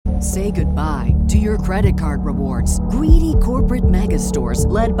Say goodbye to your credit card rewards. Greedy corporate mega stores,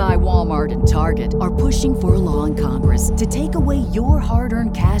 led by Walmart and Target, are pushing for a law in Congress to take away your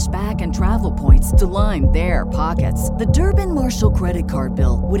hard-earned cash back and travel points to line their pockets. The Durbin-Marshall credit card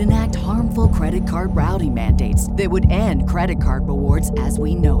bill would enact harmful credit card routing mandates that would end credit card rewards as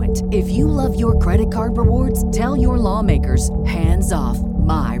we know it. If you love your credit card rewards, tell your lawmakers, hands off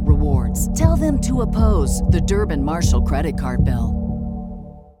my rewards. Tell them to oppose the Durbin-Marshall credit card bill.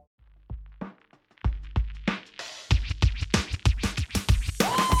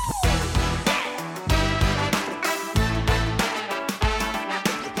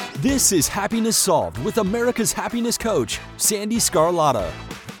 This is Happiness Solved with America's happiness coach, Sandy Scarlatta.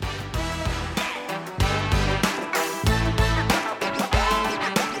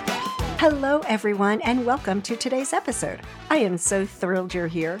 Hello, everyone, and welcome to today's episode. I am so thrilled you're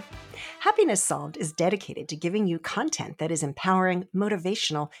here. Happiness Solved is dedicated to giving you content that is empowering,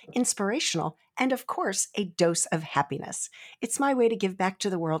 motivational, inspirational, and of course, a dose of happiness. It's my way to give back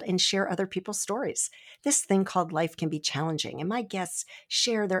to the world and share other people's stories. This thing called life can be challenging, and my guests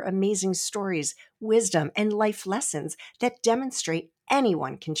share their amazing stories, wisdom, and life lessons that demonstrate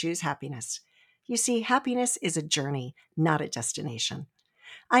anyone can choose happiness. You see, happiness is a journey, not a destination.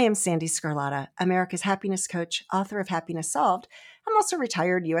 I am Sandy Scarlatta, America's happiness coach, author of Happiness Solved. I'm also a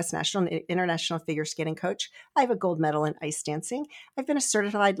retired U.S. national and international figure skating coach. I have a gold medal in ice dancing. I've been a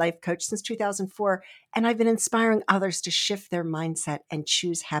certified life coach since 2004, and I've been inspiring others to shift their mindset and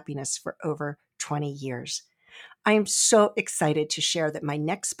choose happiness for over 20 years. I am so excited to share that my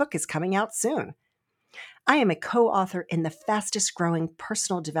next book is coming out soon. I am a co-author in the fastest growing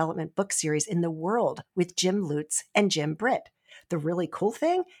personal development book series in the world with Jim Lutz and Jim Britt. The really cool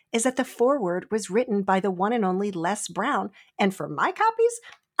thing is that the foreword was written by the one and only Les Brown, and for my copies,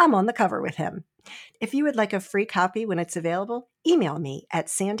 I'm on the cover with him. If you would like a free copy when it's available, email me at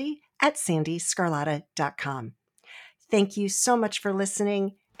sandy@sandyscarlatta.com. Thank you so much for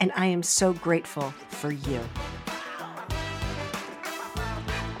listening, and I am so grateful for you.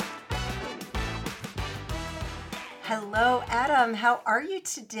 Hello, Adam. How are you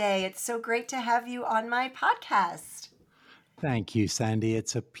today? It's so great to have you on my podcast. Thank you, Sandy.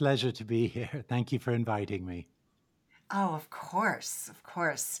 It's a pleasure to be here. Thank you for inviting me. Oh, of course, of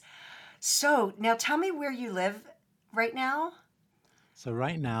course. So now tell me where you live right now. So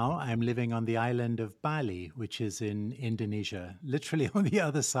right now I'm living on the island of Bali, which is in Indonesia, literally on the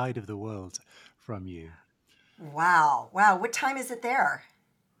other side of the world from you. Wow. Wow. What time is it there?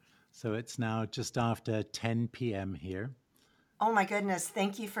 So it's now just after 10 p.m. here. Oh my goodness.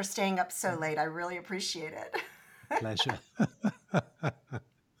 Thank you for staying up so late. I really appreciate it. Pleasure.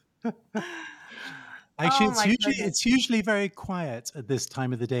 Actually, Oh my goodness. it's usually very quiet at this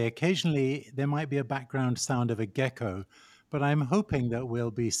time of the day. Occasionally, there might be a background sound of a gecko, but I'm hoping that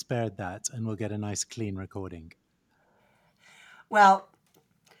we'll be spared that and we'll get a nice clean recording. Well,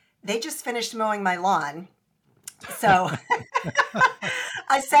 they just finished mowing my lawn. So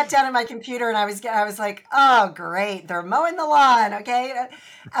I sat down at my computer and I was like, oh, great. They're mowing the lawn. Okay.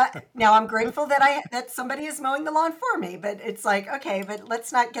 Now I'm grateful that somebody is mowing the lawn for me, but it's like, okay, but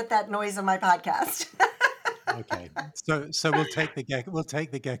let's not get that noise on my podcast. Okay. So we'll take the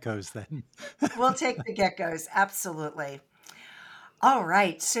geckos then. We'll take the geckos. Absolutely. All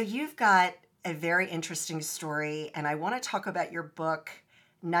right. So you've got a very interesting story, and I want to talk about your book,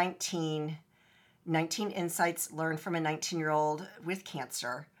 19 Insights Learned from a 19-Year-Old with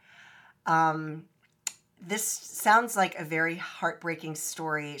Cancer. This sounds like a very heartbreaking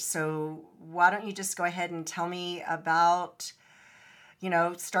story. So why don't you just go ahead and tell me about,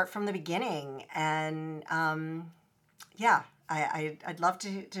 start from the beginning. And I'd love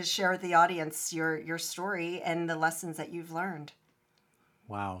to share with the audience your story and the lessons that you've learned.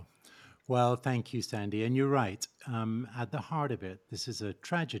 Wow. Well, thank you, Sandy. And you're right. At the heart of it, this is a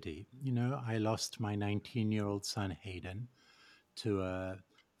tragedy. I lost my 19-year-old son, Hayden, to a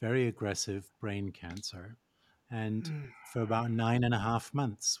very aggressive brain cancer. And for about 9.5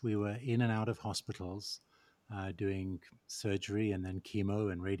 months, we were in and out of hospitals doing surgery and then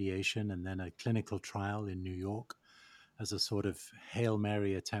chemo and radiation and then a clinical trial in New York as a sort of Hail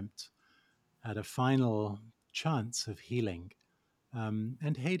Mary attempt at a final chance of healing.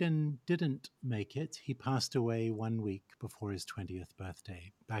 And Hayden didn't make it. He passed away 1 week before his 20th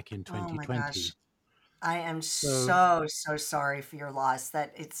birthday back in 2020. Oh my gosh. I am so sorry for your loss.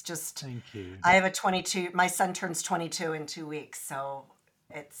 That it's just, thank you. I have my son turns 22 in 2 weeks. So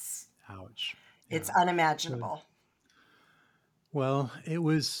it's, ouch. It's unimaginable. Well, it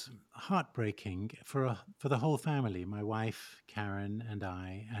was heartbreaking for the whole family, my wife, Karen, and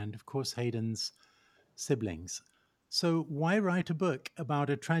I, and of course Hayden's siblings. So, why write a book about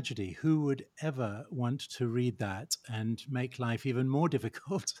a tragedy? Who would ever want to read that and make life even more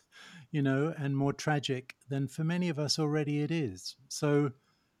difficult, and more tragic than for many of us already it is? So,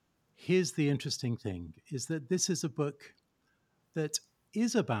 here's the interesting thing is that this is a book that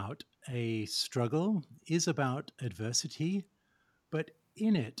is about a struggle, is about adversity, but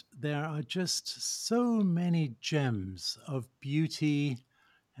in it there are just so many gems of beauty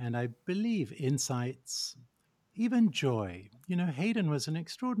and I believe insights, even joy. Hayden was an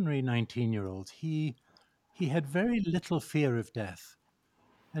extraordinary 19-year-old. He had very little fear of death.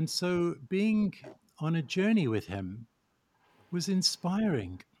 And so being on a journey with him was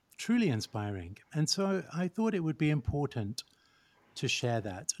inspiring, truly inspiring. And so I thought it would be important to share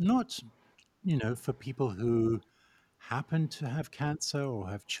that, not, for people who happen to have cancer or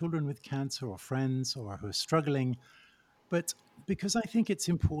have children with cancer or friends or who are struggling, but because I think it's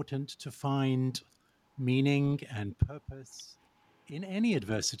important to find meaning and purpose in any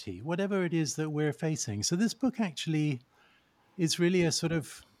adversity, whatever it is that we're facing. So this book actually is really a sort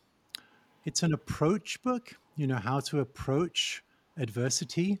of it's an approach book, how to approach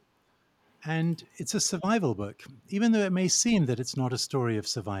adversity. And it's a survival book, even though it may seem that it's not a story of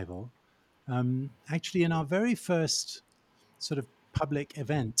survival. Actually, in our very first sort of public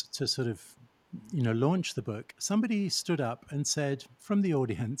event to sort of, launch the book, somebody stood up and said from the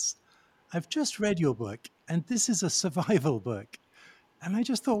audience, I've just read your book, and this is a survival book. And I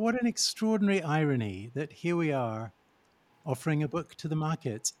just thought, what an extraordinary irony that here we are offering a book to the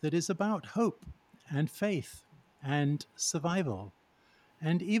market that is about hope and faith and survival.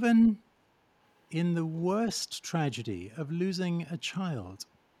 And even in the worst tragedy of losing a child,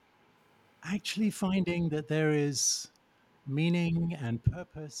 actually finding that there is meaning and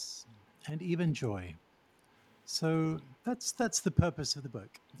purpose and even joy. So that's the purpose of the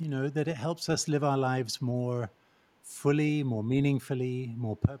book, that it helps us live our lives more fully, more meaningfully,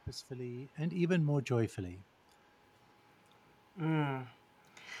 more purposefully, and even more joyfully.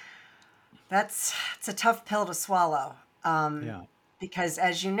 It's a tough pill to swallow, Yeah, because,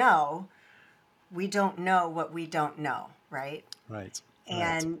 as you know, we don't know what we don't know, right? right,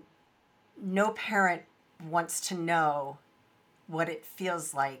 right. And no parent wants to know what it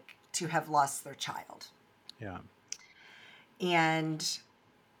feels like to have lost their child. Yeah. And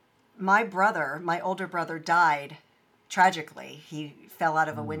my older brother, died tragically. He fell out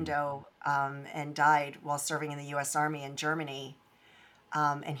of a Mm. window and died while serving in the U.S. Army in Germany.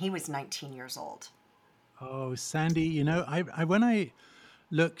 And he was 19 years old. Oh, Sandy, I when I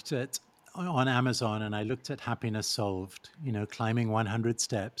looked at on Amazon and I looked at Happiness Solved, Climbing 100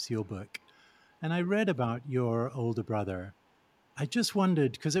 Steps, your book, and I read about your older brother. I just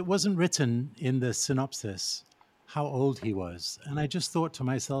wondered, because it wasn't written in the synopsis, how old he was. And I just thought to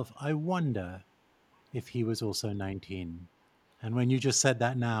myself, I wonder if he was also 19. And when you just said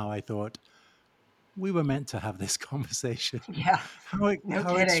that now, I thought, we were meant to have this conversation. Yeah, how, no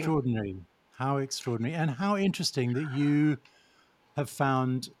how kidding. extraordinary. How extraordinary. And how interesting that you have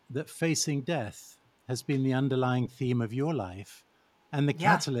found that facing death has been the underlying theme of your life and the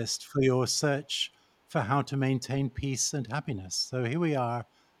Yeah, catalyst for your search for how to maintain peace and happiness. So here we are,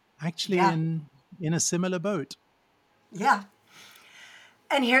 actually yeah, in a similar boat. yeah.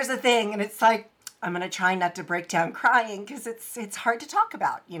 And here's the thing, and it's like I'm gonna try not to break down crying because it's hard to talk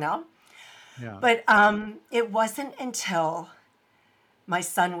about, you know. Yeah. But it wasn't until my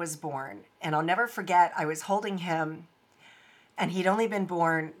son was born, and I'll never forget. I was holding him, and he'd only been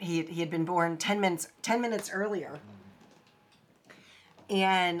born. He had been born 10 minutes earlier.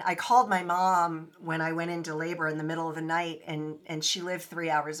 And I called my mom when I went into labor in the middle of the night, and she lived 3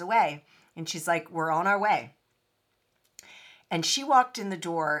 hours away. And she's like, "We're on our way." And she walked in the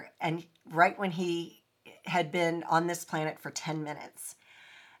door, and right when he had been on this planet for 10 minutes.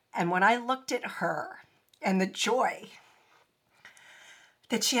 And when I looked at her and the joy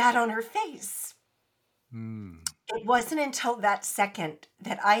that she had on her face, Mm. it wasn't until that second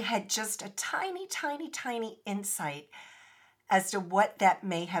that I had just a tiny, tiny, tiny insight as to what that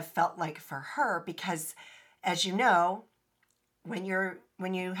may have felt like for her. Because, as you know, when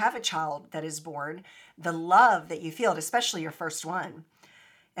you have a child that is born, the love that you feel, especially your first one,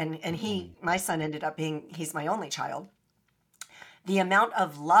 and Mm. my son ended up being, he's my only child. The amount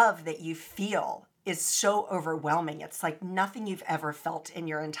of love that you feel is so overwhelming. It's like nothing you've ever felt in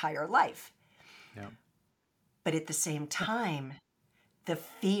your entire life. Yeah. But at the same time, the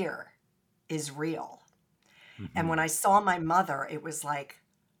fear is real. And when Hmm. I saw my mother, it was like,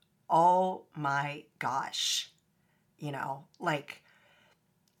 oh my gosh, like,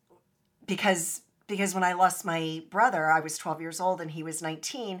 because when I lost my brother, I was 12 years old and he was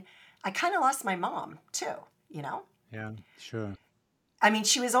 19. I kind of lost my mom too, you know? Yeah, sure. I mean,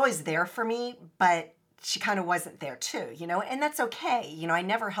 she was always there for me, but she kind of wasn't there too, and that's okay. I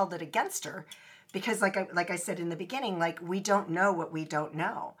never held it against her because like I said in the beginning, like we don't know what we don't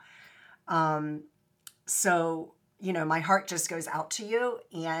know. So, my heart just goes out to you,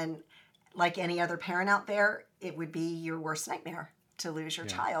 and like any other parent out there, it would be your worst nightmare to lose your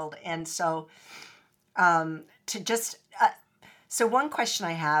Yes. child. And so to just so one question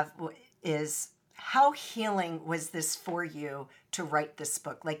I have is how healing was this for you to write this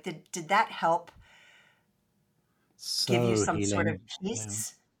book? Like did that help give you So some sort of healing. Yeah,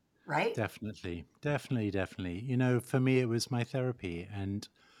 peace, right? definitely. Definitely, definitely. For me, it was my therapy, and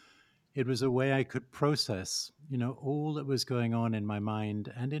it was a way I could process, all that was going on in my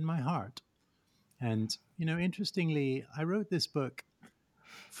mind and in my heart. And, interestingly, I wrote this book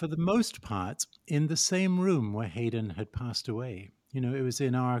for the most part in the same room where Hayden had passed away. It was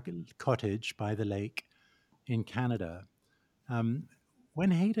in our cottage by the lake in Canada. Um,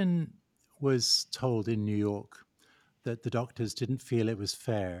 when Hayden was told in New York that the doctors didn't feel it was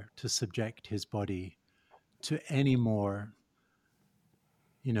fair to subject his body to any more,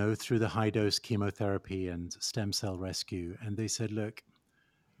 through the high dose chemotherapy and stem cell rescue, and they said, look,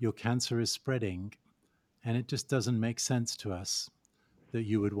 your cancer is spreading, and it just doesn't make sense to us that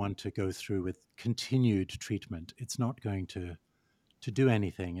you would want to go through with continued treatment. It's not going to do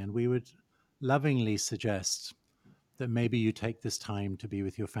anything. And we would lovingly suggest that maybe you take this time to be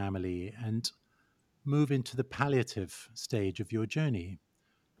with your family and move into the palliative stage of your journey.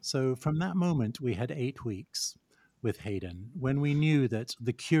 So from that moment, we had 8 weeks with Hayden when we knew that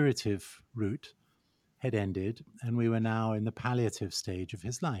the curative route had ended and we were now in the palliative stage of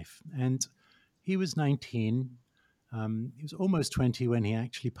his life. And he was 19. He was almost 20 when he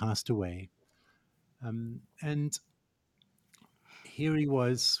actually passed away. And here he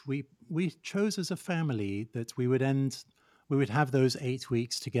was. We chose as a family that we would have those 8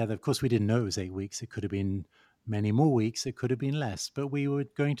 weeks together. Of course, we didn't know it was 8 weeks. It could have been many more weeks. It could have been less. But we were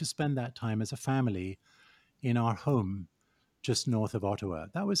going to spend that time as a family in our home just north of Ottawa.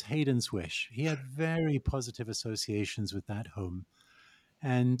 That was Hayden's wish. He had very positive associations with that home.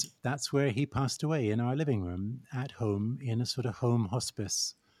 And that's where he passed away, in our living room at home, in a sort of home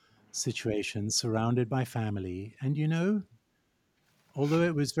hospice situation, surrounded by family. And although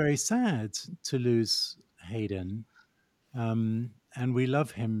it was very sad to lose Hayden, and we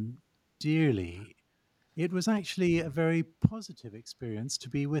love him dearly, it was actually a very positive experience to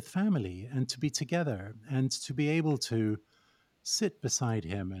be with family and to be together and to be able to sit beside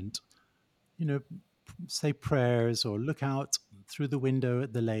him and, you know, say prayers or look out through the window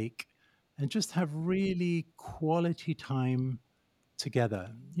at the lake and just have really quality time together.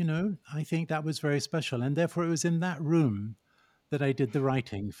 I think that was very special. And therefore, it was in that room that I did the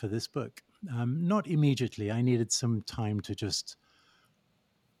writing for this book. Not immediately. I needed some time to just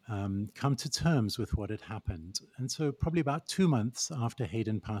come to terms with what had happened. And so, probably about 2 months after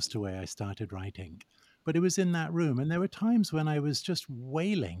Hayden passed away, I started writing. But it was in that room. And there were times when I was just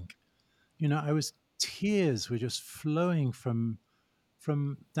wailing. Tears were just flowing from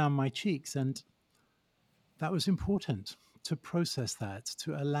down my cheeks. And that was important to process that,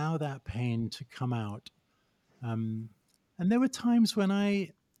 to allow that pain to come out. Um, and there were times when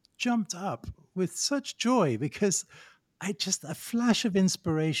I jumped up with such joy because I just a flash of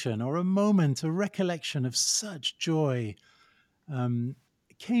inspiration or a moment, a recollection of such joy um,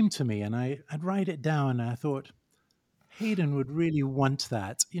 came to me, and I'd write it down. And I thought Hayden would really want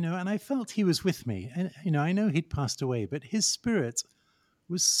that, and I felt he was with me. And I know he'd passed away, but his spirit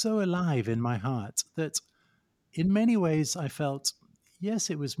was so alive in my heart that in many ways I felt, yes,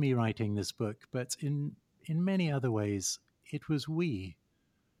 it was me writing this book, but in many other ways it was we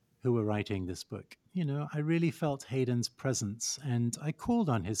who were writing this book. I really felt Hayden's presence, and I called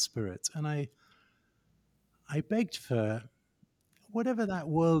on his spirit, and I begged for whatever that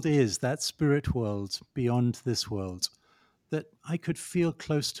world is, that spirit world beyond this world, that I could feel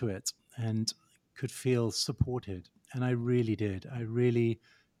close to it and could feel supported. And I really did. I really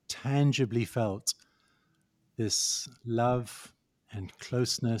tangibly felt this love and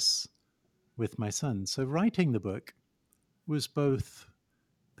closeness with my son. So writing the book was both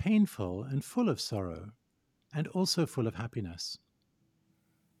painful and full of sorrow and also full of happiness.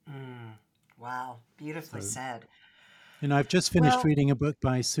 Wow, beautifully So, said. I've just finished Well, reading a book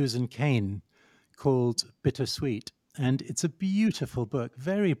by Susan Cain called Bittersweet. And it's a beautiful book,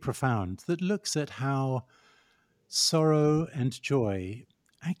 very profound, that looks at how sorrow and joy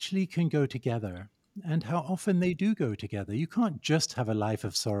actually can go together and how often they do go together. You can't just have a life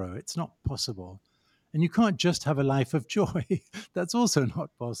of sorrow, it's not possible. And you can't just have a life of joy. That's also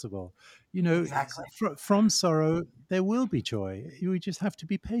not possible. Exactly. From sorrow, there will be joy. We just have to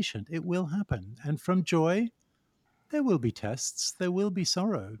be patient. It will happen. And from joy, there will be tests. There will be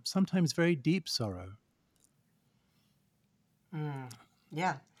sorrow, sometimes very deep sorrow.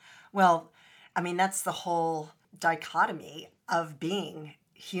 Yeah. Well, I mean, that's the whole dichotomy of being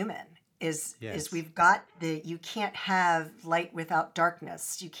human is Yes, we've got the you can't have light without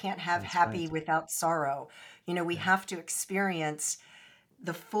darkness. You can't have that's happy right. without sorrow. We Yeah, have to experience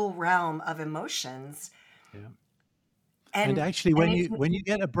the full realm of emotions. yeah. And And actually, and it's when you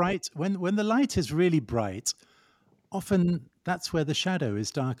get a bright when the light is really bright, often that's where the shadow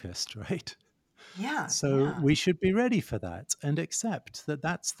is darkest, right? yeah, So yeah, we should be ready for that and accept that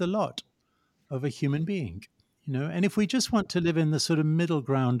that's the lot of a human being, And if we just want to live in the sort of middle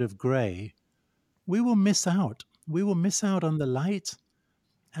ground of gray, we will miss out. We will miss out on the light,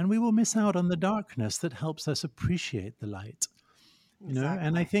 and we will miss out on the darkness that helps us appreciate the light.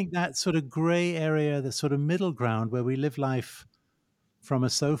 And I exactly. think that sort of gray area, the sort of middle ground where we live life from a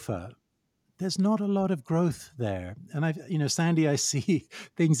sofa, there's not a lot of growth there. And Sandy, I see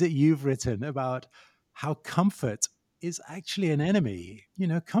things that you've written about how comfort is actually an enemy.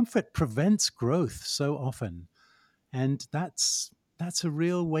 Comfort prevents growth so often. And that's a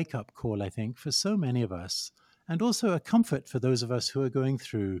real wake up call, I think, for so many of us. And also a comfort for those of us who are going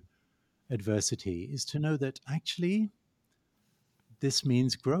through adversity is to know that actually this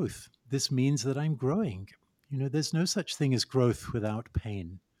means growth. This means that I'm growing. There's no such thing as growth without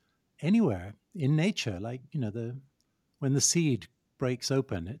pain anywhere in nature. Like, when the seed breaks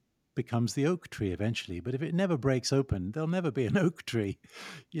open, it becomes the oak tree eventually. But if it never breaks open, there'll never be an oak tree.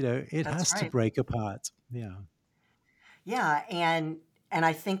 It That's has to right. break apart. Yeah. Yeah, and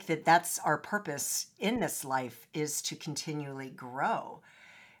I think that that's our purpose in this life is to continually grow.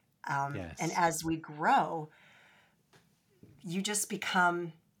 And Yes. as we grow, you just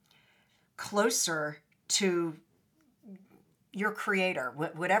become closer to your creator,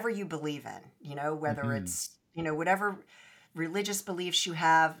 whatever you believe in, whether Hmm. it's, whatever religious beliefs you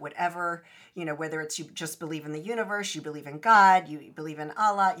have, whatever, whether it's you just believe in the universe, you believe in God, you believe in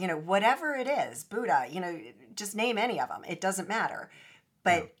Allah, whatever it is, Buddha, just name any of them. It doesn't matter.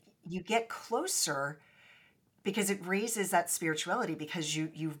 Yeah. But you get closer because it raises that spirituality because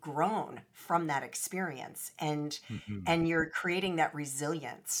you've grown from that experience Hmm. and you're creating that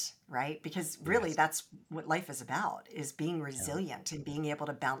resilience, right? Because really Yes. that's what life is about, is being Yeah. resilient and being able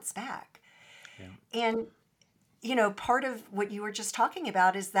to bounce back. Yeah. And part of what you were just talking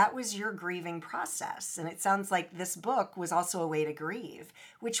about is that was your grieving process, and it sounds like this book was also a way to grieve,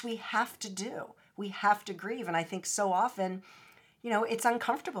 which we have to do. We have to grieve, and I think so often it's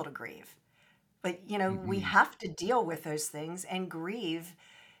uncomfortable to grieve, but we Hmm. have to deal with those things and grieve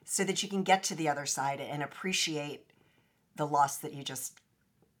so that you can get to the other side and appreciate the loss that you just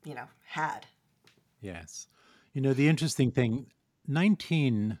had. Yes. The interesting thing,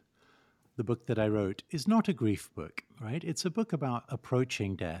 19, the book that I wrote, is not a grief book, right? It's a book about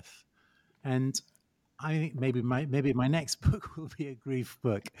approaching death. And I maybe my next book will be a grief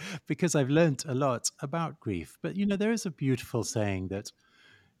book because I've learned a lot about grief. But there is a beautiful saying that,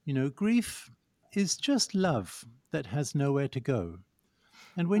 grief is just love that has nowhere to go.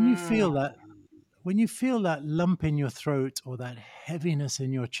 And Mm, when you feel that lump in your throat or that heaviness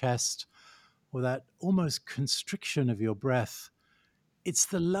in your chest or that almost constriction of your breath, it's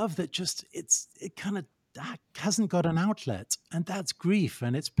the love that it kind of hasn't got an outlet, and that's grief,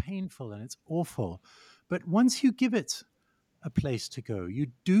 and it's painful and it's awful. But once you give it a place to go, you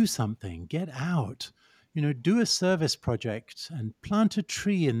do something, get out, do a service project and plant a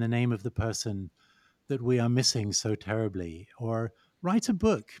tree in the name of the person that we are missing so terribly, or write a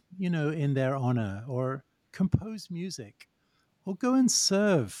book, in their honor, or compose music, or go and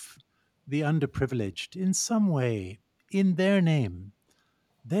serve the underprivileged in some way in their name.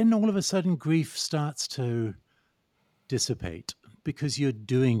 Then all of a sudden grief starts to dissipate because you're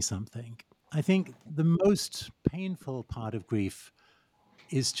doing something. I think the most painful part of grief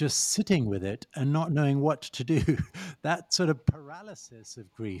is just sitting with it and not knowing what to do. That sort of paralysis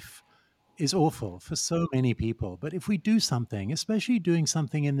of grief is awful for so many people. But if we do something, especially doing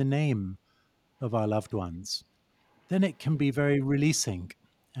something in the name of our loved ones, then it can be very releasing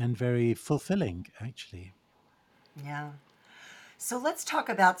and very fulfilling, actually. yeah. So let's talk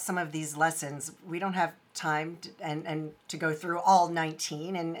about some of these lessons. We don't have time and to go through all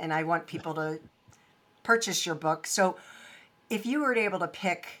 19, and I want people to purchase your book. So if you were able to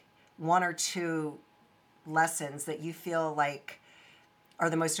pick one or two lessons that you feel like are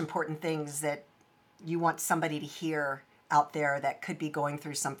the most important things that you want somebody to hear out there that could be going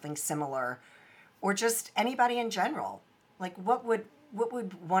through something similar, or just anybody in general? Like what would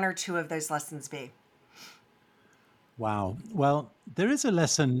one or two of those lessons be? Wow. Well, there is a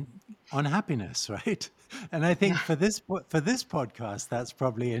lesson on happiness, right? And I Yeah. think for this podcast, that's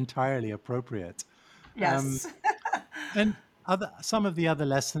probably entirely appropriate. Um, Yes. and some of the other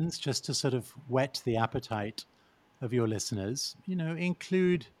lessons, just to sort of whet the appetite of your listeners,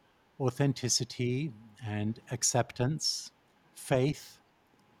 include authenticity and acceptance, faith,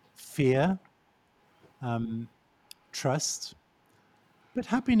 fear, um, trust. But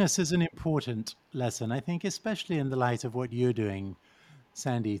happiness is an important lesson, I think, especially in the light of what you're doing,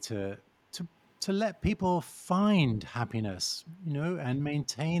 Sandy, to to let people find happiness, and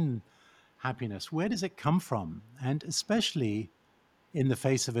maintain happiness. Where does it come from? And especially in the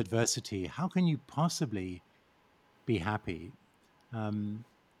face of adversity, how can you possibly be happy? Um,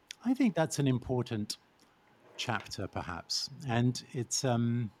 I think that's an important chapter, perhaps, and it's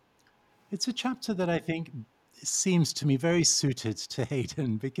a chapter that I think seems to me very suited to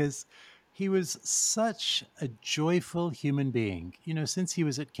Hayden because he was such a joyful human being. Since he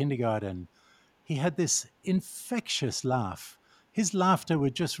was at kindergarten, he had this infectious laugh. His laughter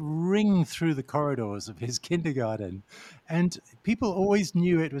would just ring through the corridors of his kindergarten, and people always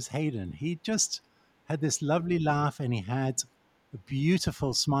knew it was Hayden. He just had this lovely laugh, and he had a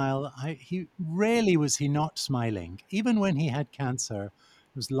beautiful smile. He rarely was he not smiling, even when he had cancer.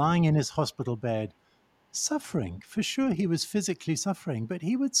 He was lying in his hospital bed, suffering. For sure, he was physically suffering, but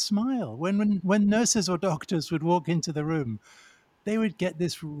he would smile when nurses or doctors would walk into the room. They would get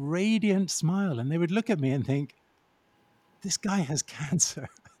this radiant smile, and they would look at me and think, "This guy has cancer."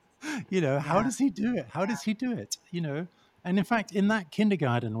 How Yeah. does he do it? How does he do it? And in fact, in that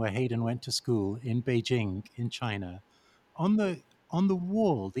kindergarten where Hayden went to school in Beijing, in China, on the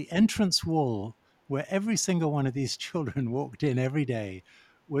wall, the entrance wall, where every single one of these children walked in every day,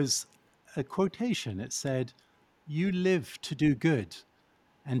 was a quotation. It said, "You live to do good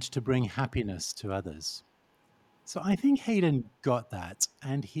and to bring happiness to others." So I think Hayden got that,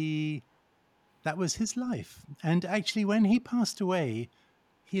 and he that was his life. And actually, when he passed away,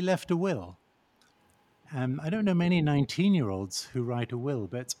 he left a will. I don't know many 19-year-olds who write a will,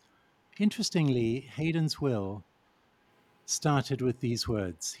 but interestingly, Hayden's will started with these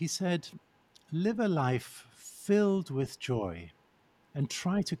words. He said, "Live a life filled with joy and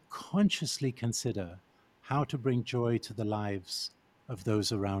try to consciously consider how to bring joy to the lives of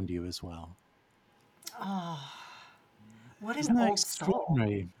those around you as well." What an Isn't that old soul.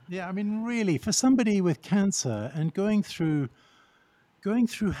 extraordinary? Yeah, I mean, really, for somebody with cancer and going through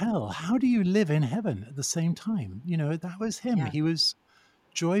hell, how do you live in heaven at the same time? That was him. Yeah. He was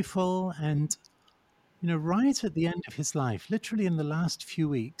joyful, and right at the end of his life, literally in the last few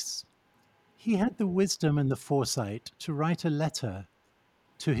weeks, he had the wisdom and the foresight to write a letter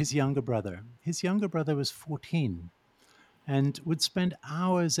to his younger brother. His younger brother was 14 and would spend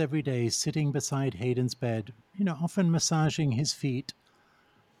hours every day sitting beside Hayden's bed, often massaging his feet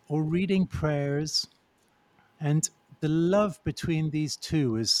or reading prayers. And the love between these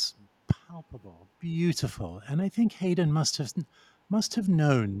two is palpable, beautiful. And I think Hayden must have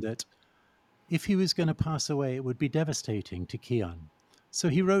known that if he was going to pass away, it would be devastating to Keon. So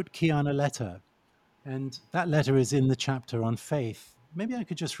he wrote Keon a letter, and that letter is in the chapter on faith. Maybe I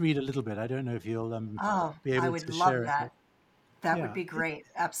could just read a little bit. I don't know if you'll Oh, be I able would to love share it, but that. That would yeah, be great.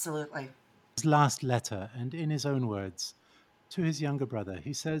 Absolutely. his last letter, and in his own words to his younger brother,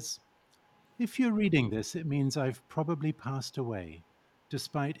 he says, "If you're reading this, it means I've probably passed away,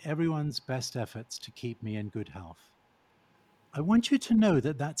 despite everyone's best efforts to keep me in good health. I want you to know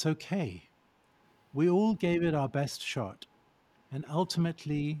that that's okay. We all gave it our best shot, and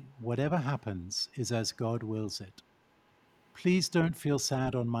ultimately, whatever happens is as God wills it. Please don't feel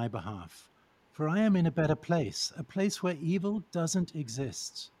sad on my behalf, for I am in a better place, a place where evil doesn't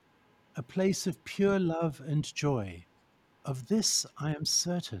exist, a place of pure love and joy. Of this I am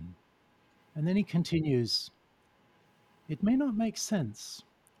certain." And then he continues, "It may not make sense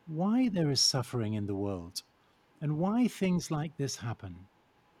why there is suffering in the world and why things like this happen.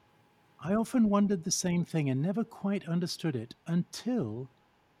 I often wondered the same thing and never quite understood it until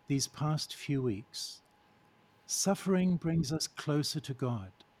these past few weeks. Suffering brings us closer to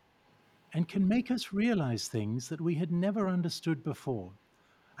God and can make us realize things that we had never understood before.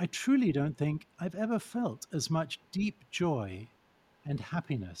 I truly don't think I've ever felt as much deep joy and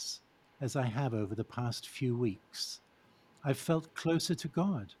happiness as I have over the past few weeks. I've felt closer to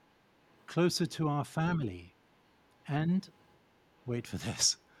God, closer to our family, and wait for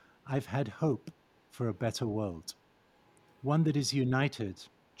this, I've had hope for a better world, one that is united,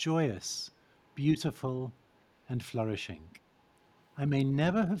 joyous, beautiful, and flourishing. I may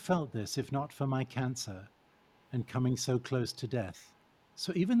never have felt this if not for my cancer and coming so close to death.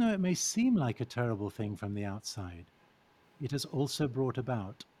 So even though it may seem like a terrible thing from the outside, it has also brought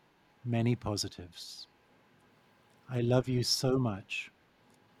about many positives. I love you so much,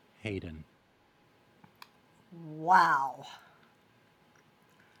 Hayden. Wow.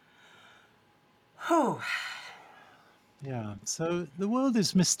 Whew. Yeah, so the world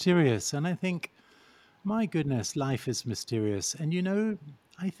is mysterious, and I think, my goodness, life is mysterious. And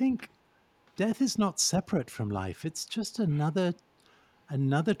I think death is not separate from life. It's just another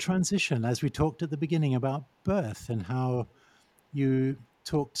transition, as we talked at the beginning about birth and how you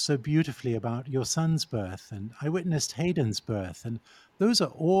talked so beautifully about your son's birth, and I witnessed Hayden's birth, and those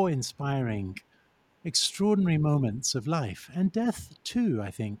are awe-inspiring, extraordinary moments of life. And death, too,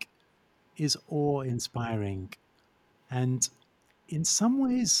 I think, is awe-inspiring and in some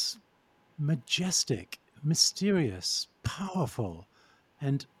ways majestic, mysterious, powerful,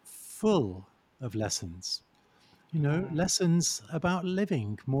 and full of lessons. Lessons about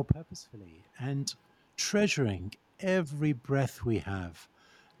living more purposefully and treasuring every breath we have,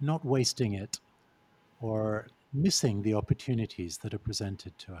 not wasting it or missing the opportunities that are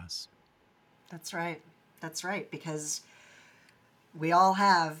presented to us. That's right. That's right. Because we all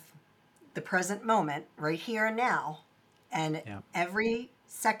have the present moment right here and now. And Yeah, every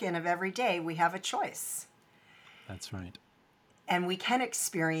second of every day, we have a choice. that's right. And we can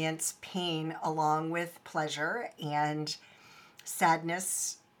experience pain along with pleasure and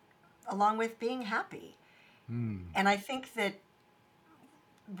sadness along with being happy. Mm, And I think that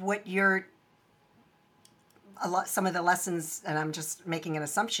what you're some of the lessons, and I'm just making an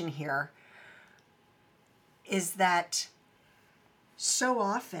assumption here, is that so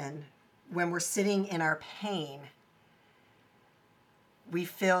often when we're sitting in our pain, we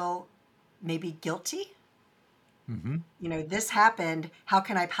feel maybe guilty. hmm This happened. How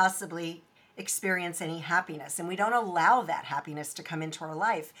can I possibly experience any happiness? And we don't allow that happiness to come into our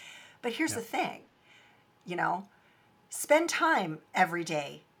life. But here's Yeah, the thing, you know, spend time every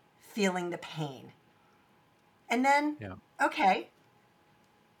day feeling the pain. And then, yeah, okay,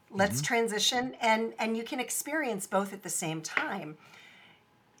 let's hmm transition and you can experience both at the same time.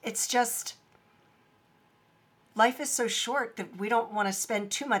 It's just life is so short that we don't want to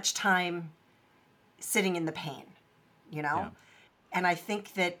spend too much time sitting in the pain, you yeah, know? And I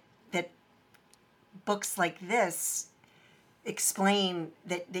think that books like this explain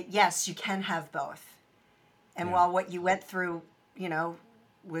that yes, you can have both. And yeah, while what you went through,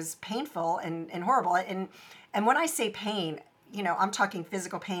 was painful and horrible, and when I say pain, I'm talking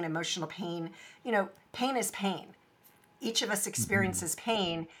physical pain, emotional pain. Pain is pain. Each of us hmm experiences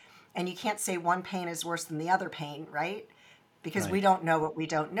pain, and you can't say one pain is worse than the other pain, right? Because we right. don't know what we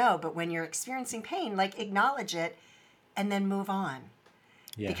don't know. But when you're experiencing pain, like, acknowledge it and then move on,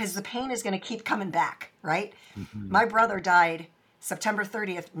 because the Yes. pain is going to keep coming back, right? hmm My brother died September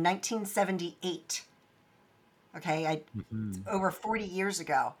 30th, 1978. Okay, hmm over 40 years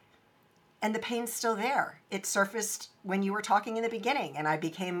ago. And the pain's still there. It surfaced when you were talking in the beginning, and I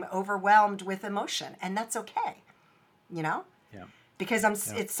became overwhelmed with emotion, and that's okay, you know? Yeah, Because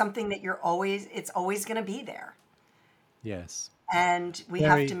yeah, it's something that it's always going to be there. yes. And we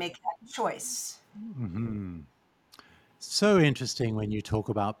have to Very. make that choice. Mhm. So interesting when you talk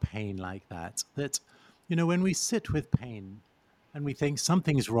about pain like that. When we sit with pain and we think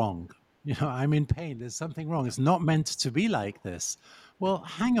something's wrong, I'm in pain, there's something wrong, it's not meant to be like this. Well,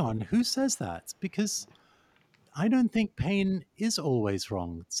 hang on, who says that? Because I don't think pain is always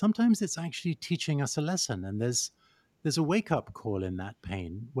wrong. Sometimes it's actually teaching us a lesson, and there's a wake up call in that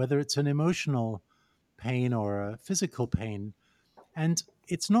pain, whether it's an emotional pain or a physical pain. And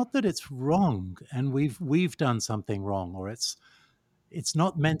it's not that it's wrong and we've done something wrong, or it's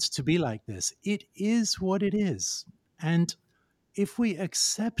not meant to be like this. It is what it is. And if we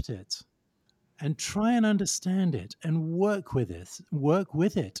accept it and try and understand it and work with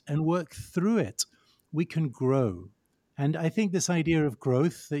it and work through it, we can grow. And I think this idea of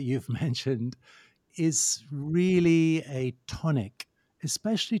growth that you've mentioned is really a tonic,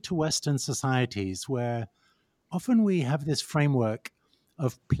 especially to Western societies where often we have this framework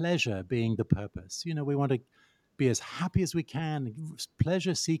of pleasure being the purpose. We want to be as happy as we can,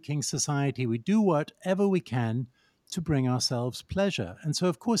 pleasure seeking society. We do whatever we can to bring ourselves pleasure. And so,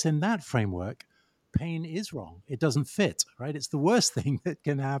 of course, in that framework, pain is wrong. It doesn't fit, right? It's the worst thing that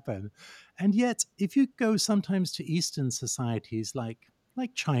can happen. And yet, if you go sometimes to Eastern societies like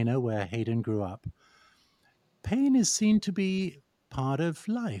China, where Hayden grew up, pain is seen to be part of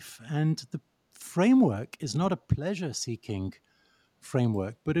life. And the framework is not a pleasure seeking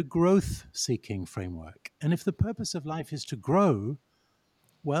framework, but a growth seeking framework. And if the purpose of life is to grow,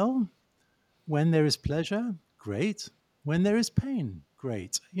 Well, when there is pleasure, great. When there is pain,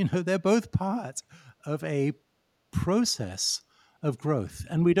 great. They're both part of a process of growth.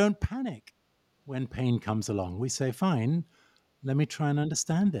 And we don't panic when pain comes along. We say, fine, let me try and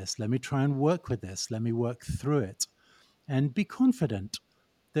understand this. Let me try and work with this. Let me work through it and be confident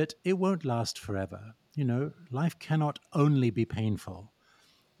that it won't last forever. Life cannot only be painful.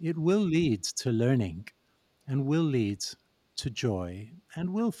 It will lead to learning and will lead to joy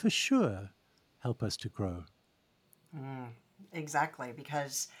and will for sure help us to grow. Exactly,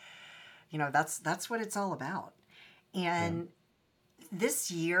 because that's what it's all about. Yeah. And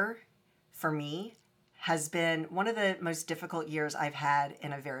this year for me has been one of the most difficult years I've had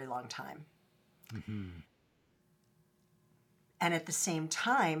in a very long time. Hmm. And at the same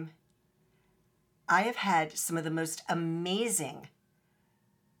time, I have had some of the most amazing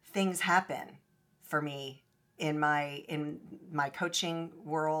things happen for me in my coaching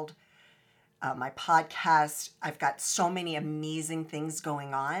world, my podcast. I've got so many amazing things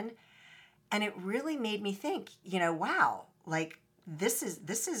going on, and it really made me think. Wow, like this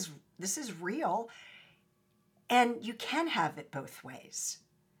is real, and you can have it both ways.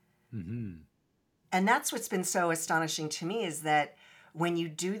 Hmm. And that's what's been so astonishing to me is that when you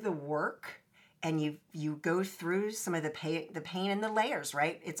do the work and you go through some of the pain and the layers,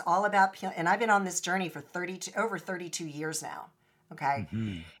 right? It's all about peel. And I've been on this journey for over 32 years now. Okay.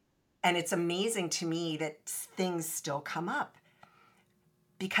 Hmm. And it's amazing to me that things still come up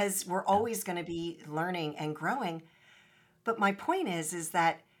because we're Yeah. always going to be learning and growing. But my point is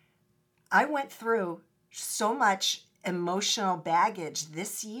that I went through so much emotional baggage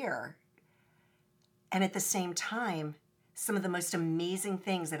this year. And at the same time, some of the most amazing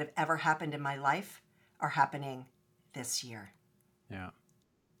things that have ever happened in my life are happening this year. Yeah.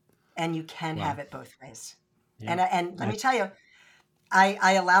 And you can Well, have it both ways. yeah. And let I, me tell you,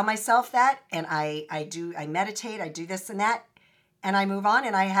 I allow myself that, and I meditate, I do this and that, and I move on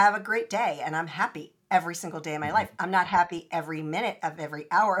and I have a great day and I'm happy every single day of my life. I'm not happy every minute of every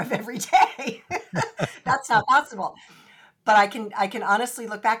hour of every day. That's not possible. But I can honestly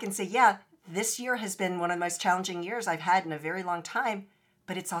look back and say, yeah, this year has been one of the most challenging years I've had in a very long time,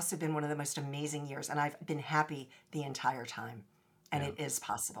 but it's also been one of the most amazing years, and I've been happy the entire time. And yeah. it is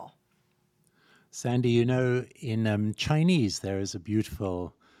possible. Sandy, in Chinese, there is a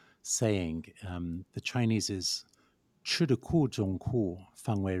beautiful saying. The Chinese is 吃得苦中苦，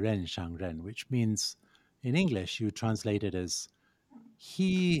方为人上人, which means in English, you translate it as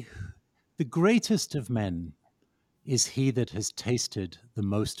he, the greatest of men is he that has tasted the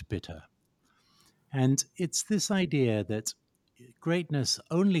most bitter. And it's this idea that greatness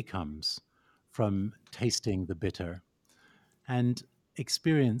only comes from tasting the bitter and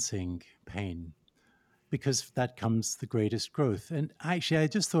experiencing pain, because that comes the greatest growth. And actually, I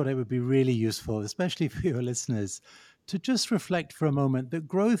just thought it would be really useful, especially for your listeners, to just reflect for a moment that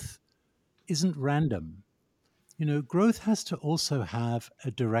growth isn't random. Growth has to also have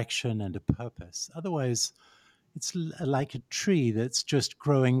a direction and a purpose. Otherwise, it's like a tree that's just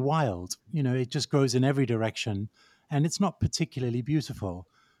growing wild. It just grows in every direction and it's not particularly beautiful.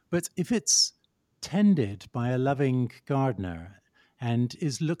 But if it's tended by a loving gardener and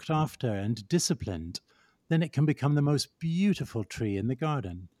is looked after and disciplined, then it can become the most beautiful tree in the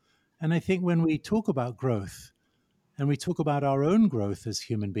garden. And I think when we talk about growth and we talk about our own growth as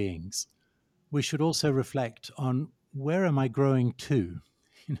human beings, we should also reflect on where am I growing to,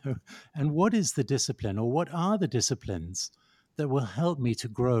 you know, and what is the discipline or what are the disciplines that will help me to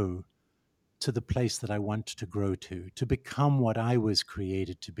grow to the place that I want to grow to become what I was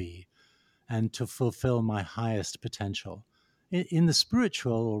created to be, and to fulfill my highest potential. In the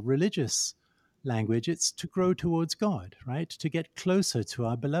spiritual or religious language, it's to grow towards God, right? To get closer to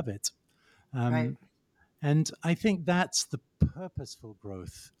our beloved. Right. Um, and I think that's the purposeful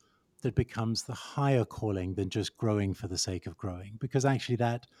growth that becomes the higher calling than just growing for the sake of growing, because actually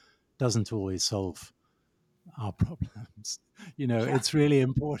that doesn't always solve our problems. Yeah. It's really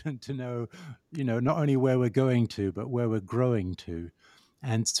important to know, not only where we're going to, but where we're growing to,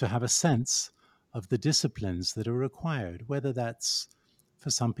 and to have a sense of the disciplines that are required, whether that's for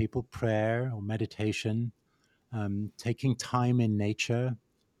some people prayer or meditation, taking time in nature,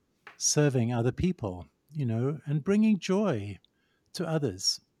 serving other people, and bringing joy to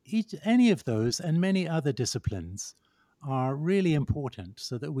others. Any of those and many other disciplines are really important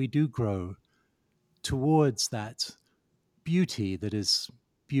so that we do grow towards that beauty that is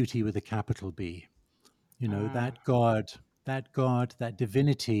beauty with a capital B. That God, that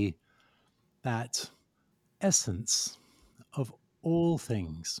divinity, that essence of all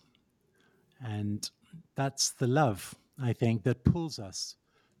things. And that's the love, I think, that pulls us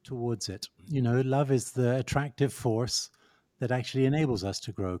towards it. You know, love is the attractive force that actually enables us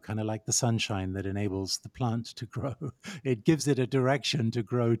to grow, kind of like the sunshine that enables the plant to grow. It gives it a direction to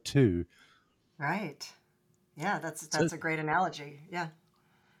grow to. Right. Yeah, So, that's a great analogy. Yeah.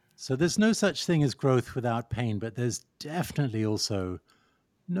 so there's no such thing as growth without pain, but there's definitely also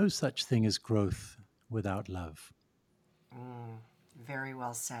no such thing as growth without love. Very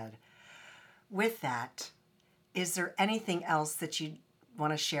well said. With that, is there anything else that you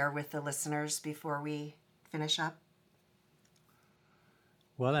want to share with the listeners before we finish up?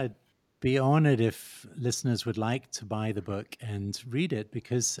 Well, I'd be honored if listeners would like to buy the book and read it,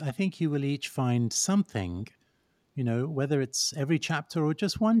 because I think you will each find something, you know, whether it's every chapter or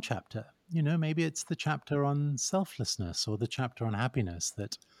just one chapter. You know, maybe it's the chapter on selflessness or the chapter on happiness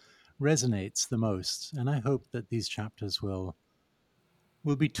that resonates the most. And I hope that these chapters will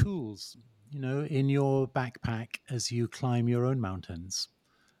be tools, you know, in your backpack as you climb your own mountains.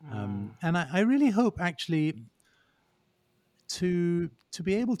 And I really hope actually to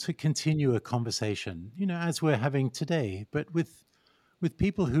be able to continue a conversation, you know, as we're having today, but with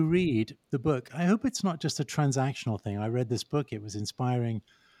people who read the book. I hope it's not just a transactional thing. I read this book, it was inspiring.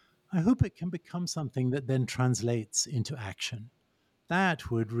 I hope it can become something that then translates into action.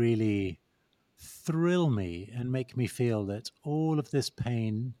 That would really thrill me and make me feel that all of this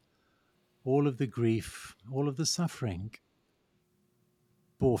pain, all of the grief, all of the suffering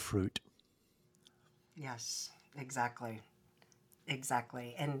bore fruit. Yes, exactly.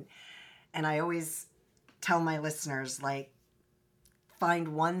 Exactly. And I always tell my listeners, like, find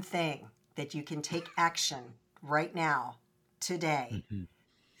one thing that you can take action right now, today, Mhm.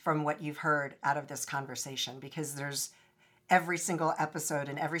 from what you've heard out of this conversation, because there's every single episode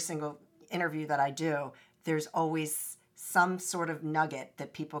and every single interview that I do, there's always some sort of nugget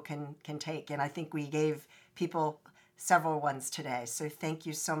that people can take, and I think we gave people several ones today. So thank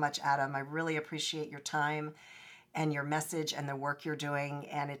you so much, Adam. I really appreciate your time and your message and the work you're doing,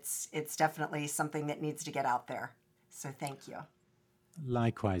 and it's definitely something that needs to get out there. So thank you.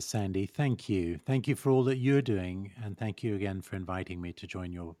 Likewise, Sandy. Thank you. Thank you for all that you're doing. And thank you again for inviting me to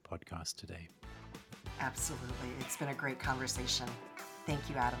join your podcast today. Absolutely. It's been a great conversation. Thank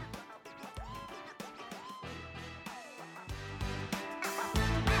you, Adam.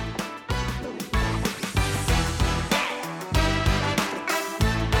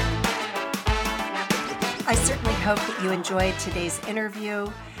 I certainly hope that you enjoyed today's interview.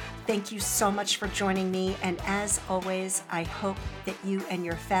 Thank you so much for joining me. And as always, I hope that you and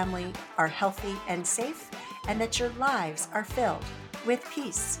your family are healthy and safe, and that your lives are filled with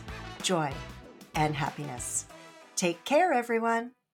peace, joy, and happiness. Take care, everyone.